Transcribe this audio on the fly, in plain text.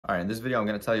All right, in this video, I'm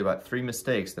gonna tell you about 3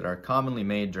 mistakes that are commonly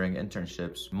made during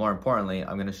internships. More importantly,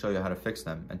 I'm gonna show you how to fix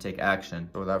them and take action.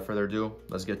 So without further ado,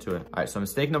 let's get to it. All right, so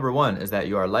mistake number 1 is that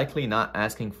you are likely not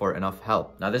asking for enough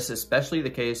help. Now, this is especially the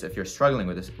case if you're struggling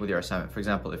with your assignment. For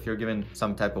example, if you're given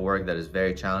some type of work that is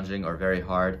very challenging or very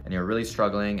hard, and you're really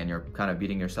struggling and you're kind of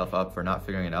beating yourself up for not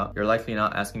figuring it out, you're likely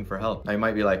not asking for help. Now, you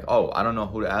might be like, oh, I don't know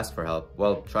who to ask for help.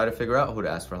 Well, try to figure out who to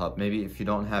ask for help. Maybe if you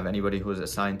don't have anybody who is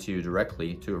assigned to you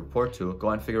directly to report to, go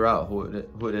and figure out who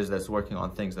it is that's working on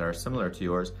things that are similar to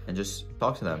yours, and just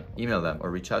talk to them, email them,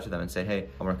 or reach out to them and say, hey,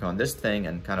 I'm working on this thing,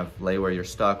 and kind of lay where you're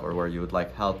stuck or where you would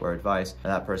like help or advice,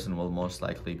 and that person will most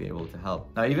likely be able to help.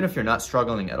 Now, even if you're not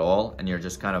struggling at all and you're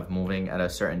just kind of moving at a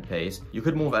certain pace, you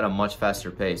could move at a much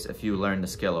faster pace if you learn the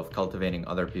skill of cultivating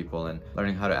other people and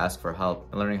learning how to ask for help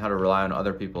and learning how to rely on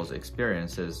other people's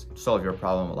experiences to solve your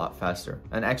problem a lot faster.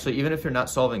 And actually, even if you're not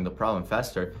solving the problem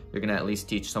faster, you're gonna at least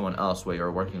teach someone else what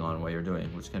you're working on, what you're doing,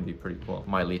 which can be pretty cool.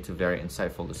 Might lead to very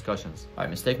insightful discussions. All right,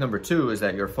 mistake number 2 is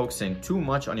that you're focusing too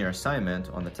much on your assignment,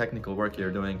 on the technical work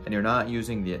you're doing, and you're not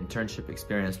using the internship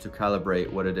experience to calibrate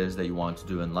what it is that you want to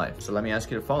do in life. So let me ask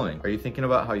you the following. Are you thinking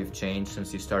about how you've changed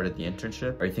since you started the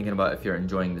internship? Are you thinking about if you're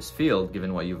enjoying this field,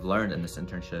 given what you've learned in this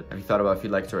internship? Have you thought about if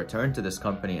you'd like to return to this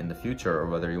company in the future, or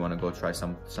whether you want to go try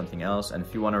something else? And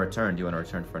if you want to return, do you want to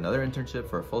return for another internship,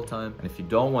 for a full-time? And if you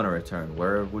don't want to return,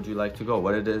 where would you like to go?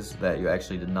 What it is that you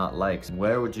actually did not like?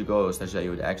 Where would you go such that you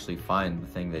would actually find the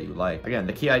thing that you like? Again,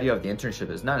 the key idea of the internship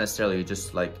is not necessarily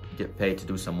just like get paid to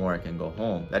do some work and go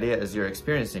home. The idea is you're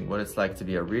experiencing what it's like to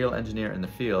be a real engineer in the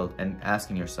field and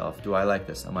asking yourself, do I like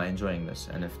this? Am I enjoying this?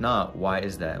 And if not, why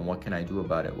is that? And what can I do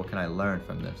about it? What can I learn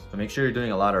from this? So make sure you're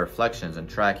doing a lot of reflections and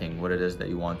tracking what it is that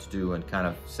you want to do and kind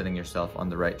of setting yourself on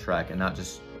the right track and not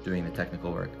just doing the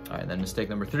technical work. All right, then mistake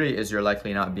number 3 is you're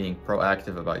likely not being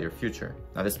proactive about your future.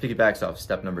 Now, this piggybacks off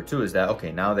step number 2 is that,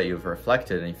 okay, now that you've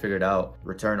reflected and you figured out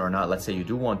return or not, let's say you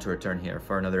do want to return here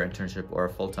for another internship or a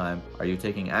full-time, are you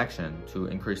taking action to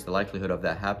increase the likelihood of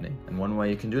that happening? And one way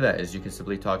you can do that is you can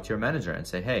simply talk to your manager and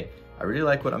say, hey, I really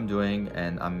like what I'm doing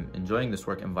and I'm enjoying this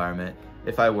work environment.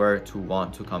 If I were to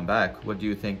want to come back, what do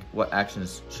you think, what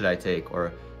actions should I take?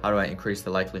 Or how do I increase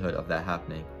the likelihood of that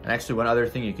happening? And actually, one other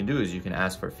thing you can do is you can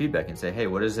ask for feedback and say, hey,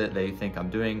 what is it that you think I'm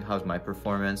doing? How's my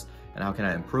performance? And how can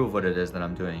I improve what it is that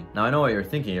I'm doing? Now, I know what you're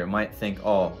thinking. You might think,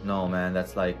 oh, no, man, that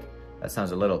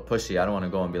sounds a little pushy. I don't want to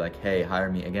go and be like, hey,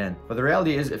 hire me again. But the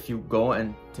reality is, if you go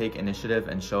and take initiative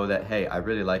and show that, hey, I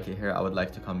really like it here, I would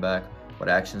like to come back, what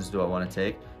actions do I want to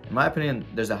take? In my opinion,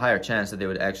 there's a higher chance that they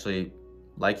would actually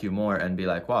like you more and be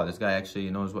like, wow, this guy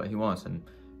actually knows what he wants and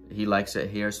he likes it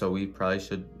here, so we probably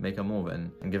should make a move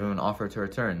and give him an offer to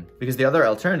return. Because the other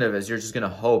alternative is you're just gonna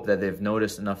hope that they've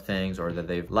noticed enough things or that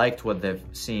they've liked what they've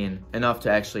seen enough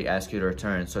to actually ask you to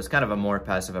return. So it's kind of a more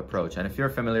passive approach. And if you're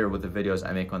familiar with the videos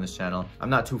I make on this channel, I'm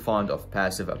not too fond of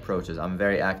passive approaches. I'm a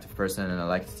very active person and I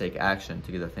like to take action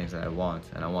to get the things that I want.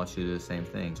 And I want you to do the same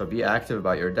thing. So be active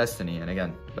about your destiny. And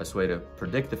again, the best way to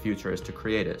predict the future is to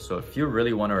create it. So if you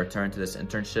really want to return to this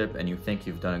internship and you think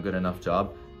you've done a good enough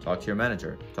job, talk to your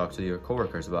manager, talk to your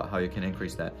coworkers about how you can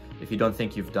increase that. If you don't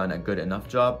think you've done a good enough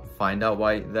job, find out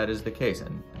why that is the case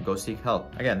and go seek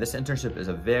help. Again, this internship is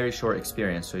a very short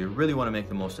experience, so you really want to make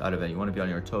the most out of it. You want to be on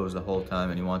your toes the whole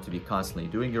time and you want to be constantly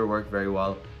doing your work very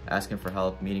well, asking for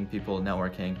help, meeting people,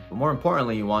 networking. But more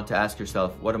importantly, you want to ask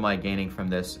yourself, what am I gaining from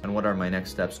this and what are my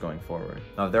next steps going forward?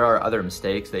 Now, if there are other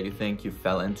mistakes that you think you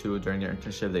fell into during your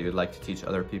internship that you'd like to teach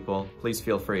other people, please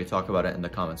feel free to talk about it in the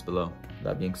comments below.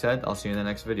 That being said, I'll see you in the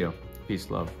next video. Peace,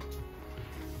 love.